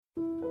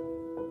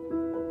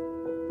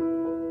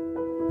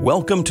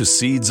Welcome to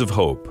Seeds of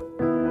Hope.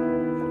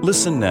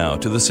 Listen now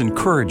to this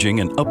encouraging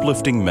and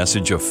uplifting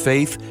message of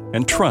faith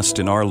and trust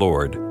in our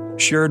Lord,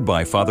 shared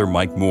by Father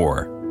Mike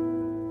Moore.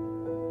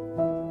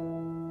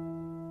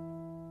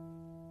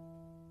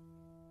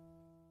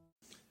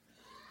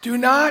 Do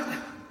not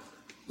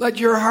let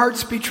your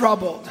hearts be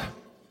troubled.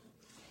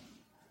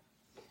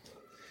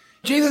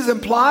 Jesus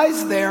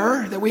implies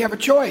there that we have a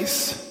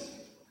choice.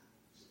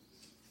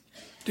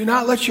 Do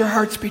not let your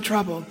hearts be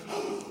troubled.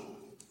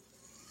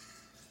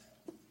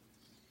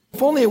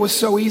 If only it was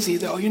so easy,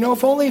 though.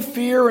 If only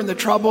fear and the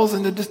troubles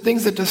and the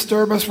things that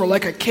disturb us were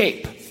like a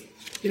cape.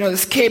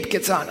 This cape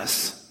gets on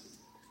us.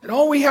 And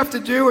all we have to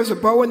do is a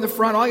bow in the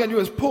front. All I got to do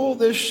is pull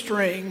this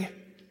string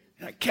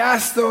and I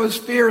cast those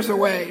fears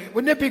away.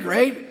 Wouldn't it be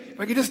great if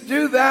I could just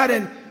do that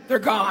and they're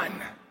gone?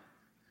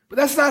 But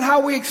that's not how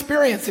we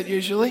experience it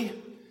usually.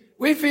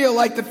 We feel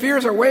like the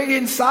fears are way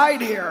inside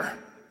here.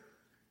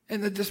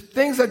 And the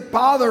things that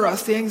bother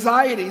us, the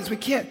anxieties, we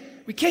can't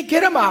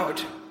get them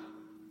out.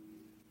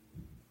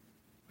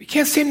 We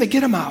can't seem to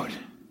get them out.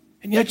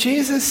 And yet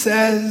Jesus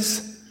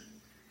says,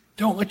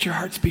 don't let your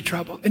hearts be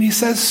troubled. And he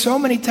says so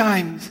many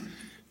times,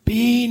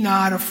 be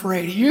not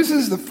afraid. He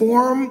uses the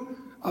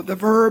form of the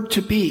verb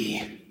to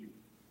be,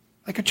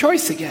 like a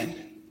choice again.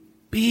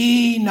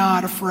 Be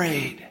not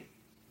afraid.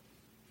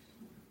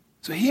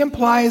 So he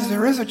implies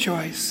there is a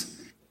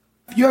choice.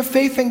 If you have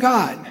faith in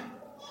God,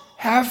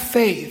 have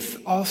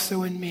faith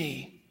also in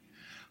me.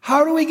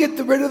 How do we get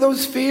rid of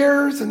those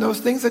fears and those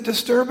things that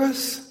disturb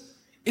us?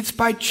 It's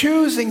by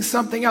choosing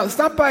something else. It's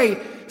not by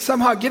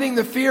somehow getting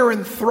the fear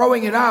and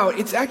throwing it out.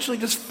 It's actually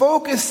just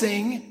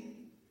focusing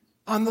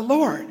on the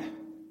Lord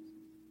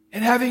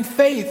and having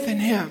faith in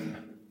Him.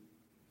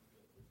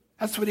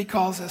 That's what He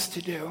calls us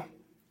to do.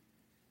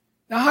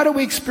 Now, how do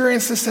we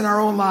experience this in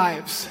our own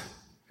lives?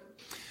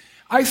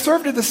 I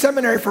served at the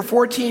seminary for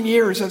 14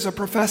 years as a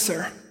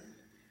professor.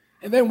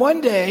 And then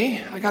one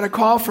day, I got a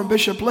call from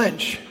Bishop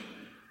Lynch.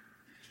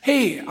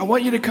 Hey, I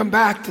want you to come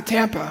back to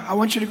Tampa. I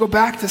want you to go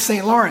back to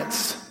St.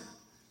 Lawrence.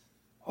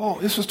 Oh,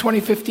 this was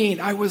 2015.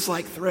 I was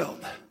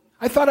thrilled.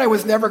 I thought I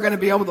was never going to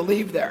be able to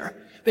leave there.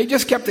 They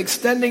just kept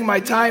extending my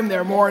time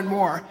there more and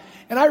more.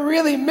 And I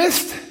really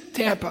missed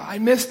Tampa. I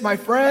missed my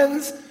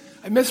friends.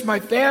 I missed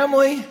my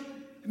family.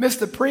 I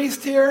missed the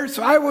priest here.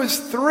 So I was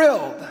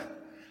thrilled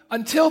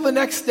until the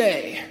next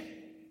day.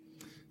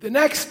 The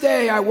next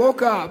day I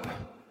woke up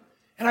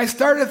and I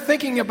started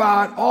thinking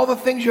about all the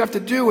things you have to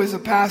do as a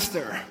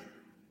pastor.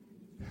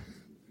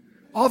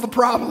 All the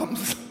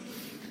problems,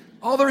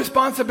 all the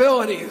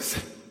responsibilities,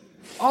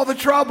 all the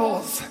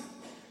troubles.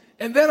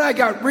 And then I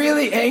got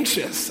really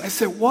anxious. I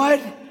said,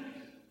 why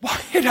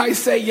did I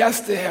say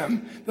yes to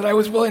him that I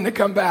was willing to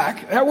come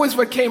back? That was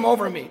what came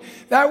over me.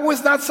 That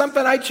was not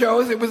something I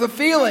chose. It was a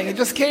feeling. It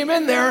just came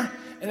in there,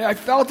 and I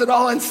felt it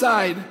all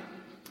inside.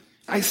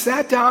 I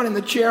sat down in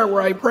the chair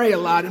where I pray a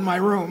lot in my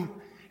room,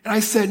 and I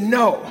said,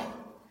 no,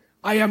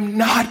 I am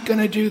not going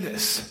to do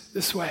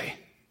this way.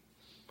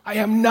 I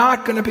am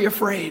not going to be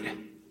afraid.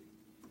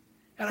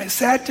 And I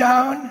sat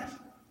down,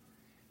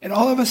 and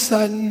all of a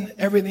sudden,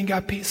 everything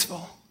got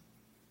peaceful.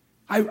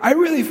 I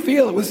really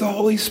feel it was the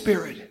Holy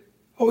Spirit.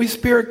 Holy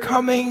Spirit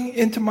coming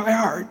into my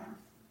heart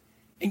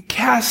and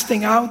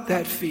casting out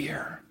that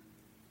fear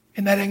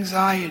and that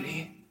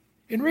anxiety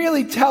and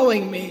really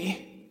telling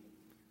me,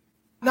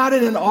 not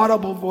in an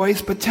audible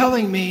voice, but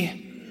telling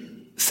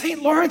me,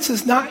 St. Lawrence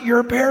is not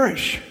your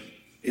parish.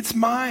 It's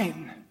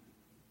mine.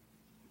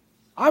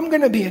 I'm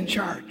going to be in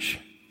charge.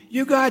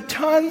 You got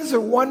tons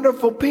of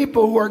wonderful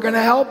people who are going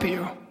to help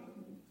you.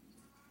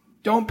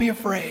 Don't be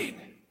afraid.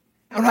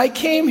 When I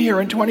came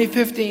here in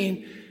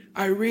 2015,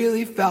 I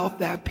really felt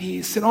that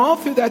peace. And all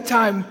through that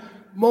time,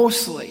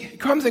 mostly, it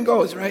comes and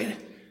goes, right?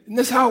 Isn't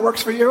this how it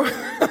works for you?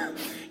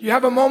 You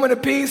have a moment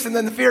of peace and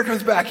then the fear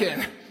comes back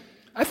in.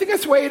 I think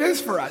that's the way it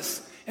is for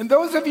us. And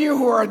those of you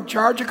who are in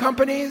charge of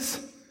companies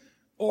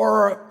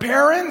or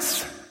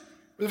parents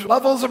with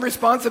levels of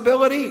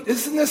responsibility,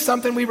 isn't this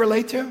something we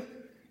relate to?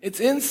 It's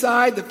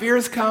inside, the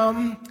fears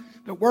come,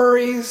 the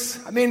worries.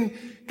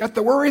 Got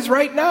the worries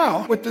right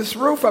now with this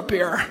roof up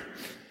here.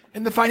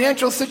 And the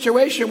financial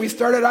situation we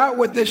started out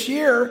with this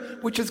year,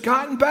 which has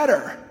gotten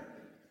better.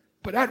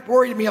 But that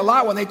worried me a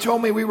lot when they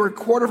told me we were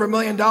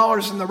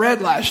 $250,000 in the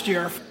red last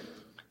year.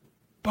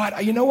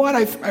 But you know what?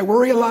 I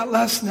worry a lot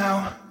less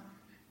now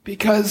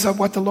because of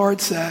what the Lord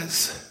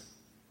says.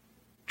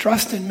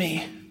 Trust in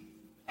me.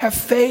 Have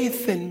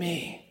faith in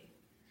me.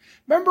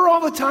 Remember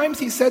all the times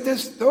he said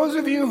this? Those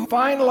of you who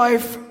find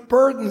life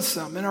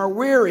burdensome and are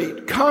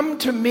wearied, come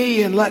to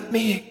me and let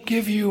me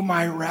give you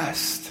my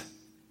rest.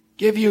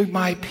 Give you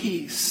my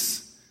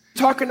peace.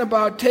 Talking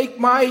about take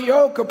my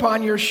yoke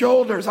upon your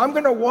shoulders. I'm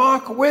going to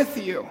walk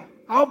with you.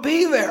 I'll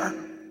be there.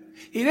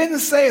 He didn't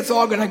say it's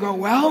all going to go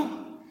well.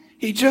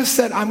 He just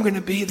said, I'm going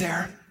to be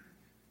there.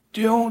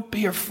 Don't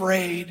be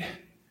afraid.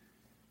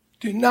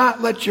 Do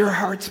not let your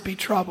hearts be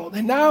troubled.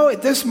 And now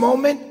at this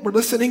moment we're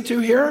listening to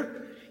here,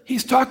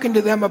 he's talking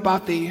to them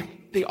about the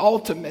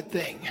ultimate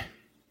thing.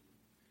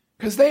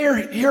 Because they are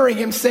hearing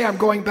him say, I'm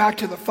going back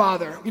to the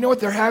Father. You know what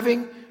they're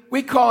having?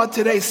 we call it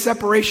today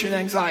separation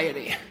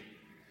anxiety.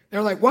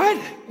 They're like, what?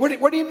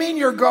 What do you mean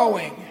you're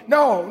going?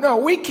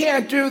 No, we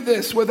can't do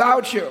this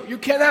without you. You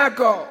cannot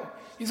go.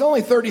 He's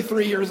only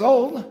 33 years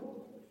old,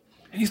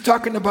 and he's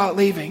talking about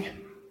leaving.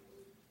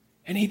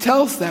 And he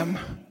tells them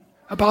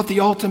about the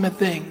ultimate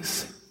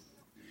things.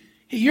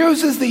 He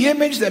uses the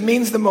image that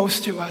means the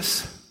most to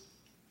us.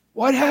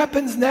 What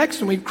happens next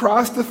when we've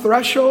crossed the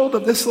threshold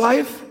of this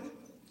life?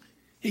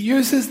 He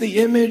uses the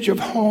image of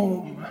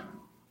home.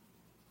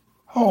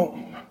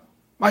 Home.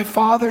 My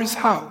Father's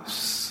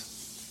house.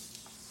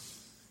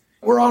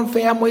 We're on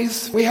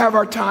families. We have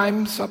our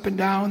times, up and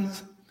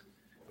downs.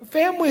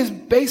 Family is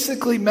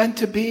basically meant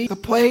to be the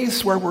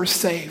place where we're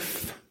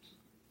safe.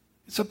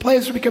 It's a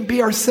place where we can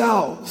be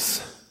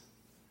ourselves.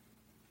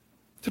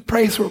 It's a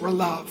place where we're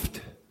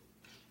loved.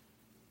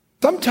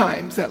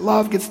 Sometimes that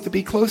love gets to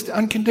be close to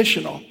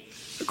unconditional.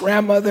 A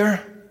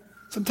grandmother,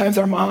 sometimes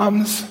our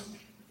moms,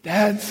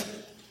 dads.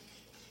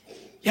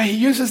 Yeah, he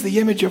uses the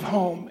image of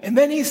home. And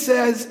then he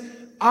says,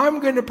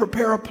 I'm going to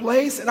prepare a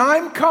place and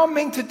I'm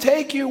coming to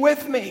take you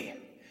with me.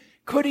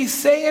 Could he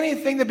say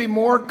anything to be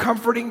more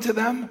comforting to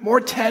them, more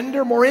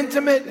tender, more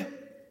intimate?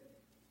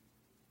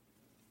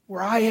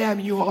 Where I am,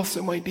 you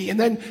also may be. And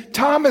then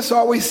Thomas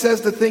always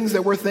says the things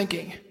that we're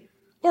thinking.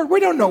 Lord, we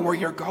don't know where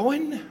you're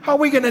going. How are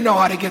we going to know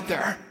how to get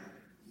there?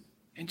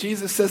 And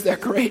Jesus says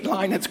that great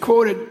line that's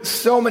quoted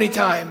so many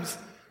times.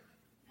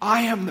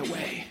 I am the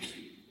way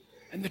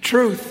and the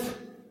truth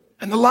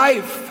and the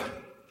life.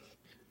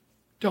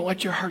 Don't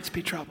let your hearts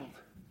be troubled.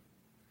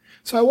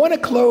 So I want to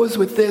close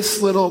with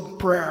this little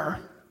prayer.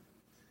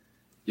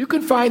 You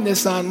can find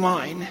this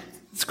online.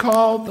 It's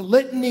called the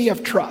Litany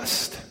of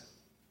Trust.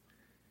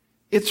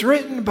 It's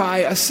written by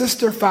a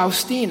sister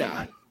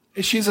Faustina.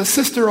 She's a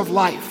sister of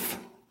life.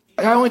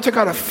 I only took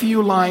out a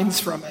few lines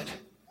from it,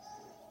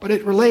 but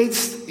it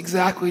relates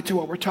exactly to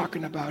what we're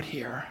talking about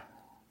here.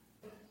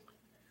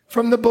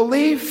 From the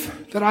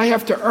belief that I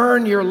have to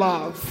earn your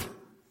love,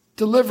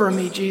 deliver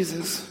me,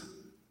 Jesus.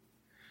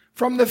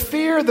 From the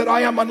fear that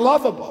I am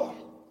unlovable,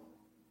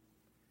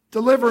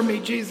 deliver me,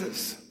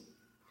 Jesus.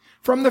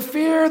 From the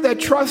fear that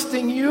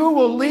trusting you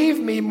will leave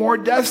me more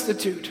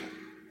destitute,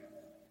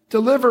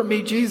 deliver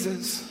me,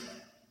 Jesus.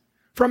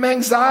 From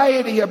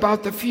anxiety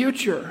about the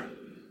future,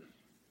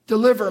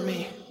 deliver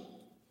me.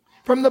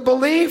 From the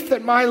belief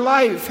that my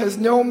life has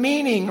no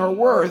meaning or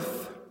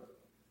worth,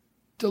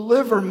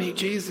 deliver me,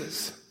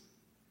 Jesus.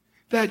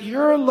 That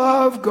your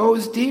love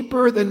goes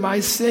deeper than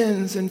my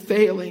sins and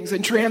failings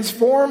and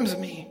transforms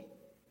me.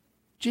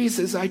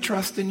 Jesus, I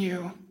trust in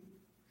you.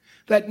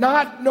 That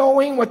not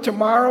knowing what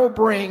tomorrow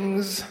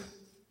brings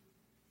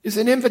is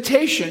an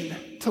invitation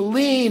to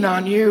lean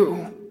on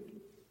you.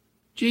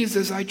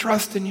 Jesus, I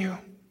trust in you.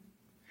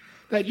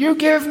 That you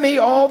give me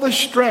all the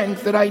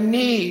strength that I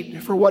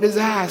need for what is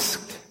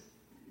asked.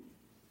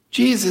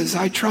 Jesus,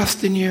 I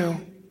trust in you.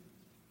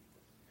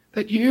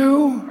 That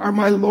you are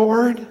my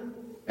Lord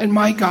and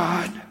my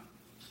God.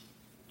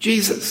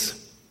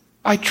 Jesus,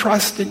 I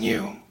trust in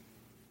you.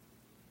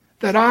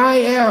 That I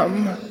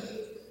am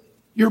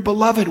your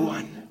beloved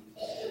one.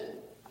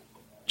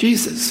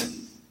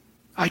 Jesus,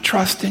 I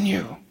trust in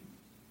you.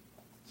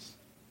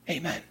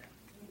 Amen.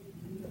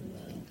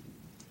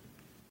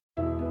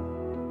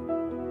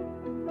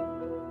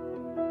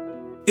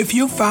 If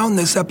you found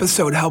this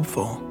episode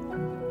helpful,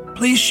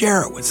 please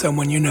share it with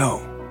someone you know.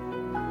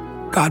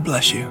 God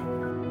bless you.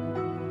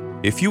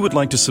 If you would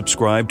like to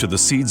subscribe to the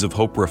Seeds of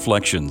Hope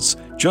Reflections,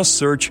 just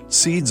search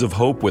Seeds of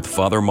Hope with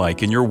Father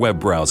Mike in your web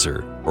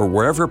browser or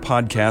wherever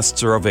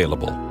podcasts are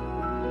available.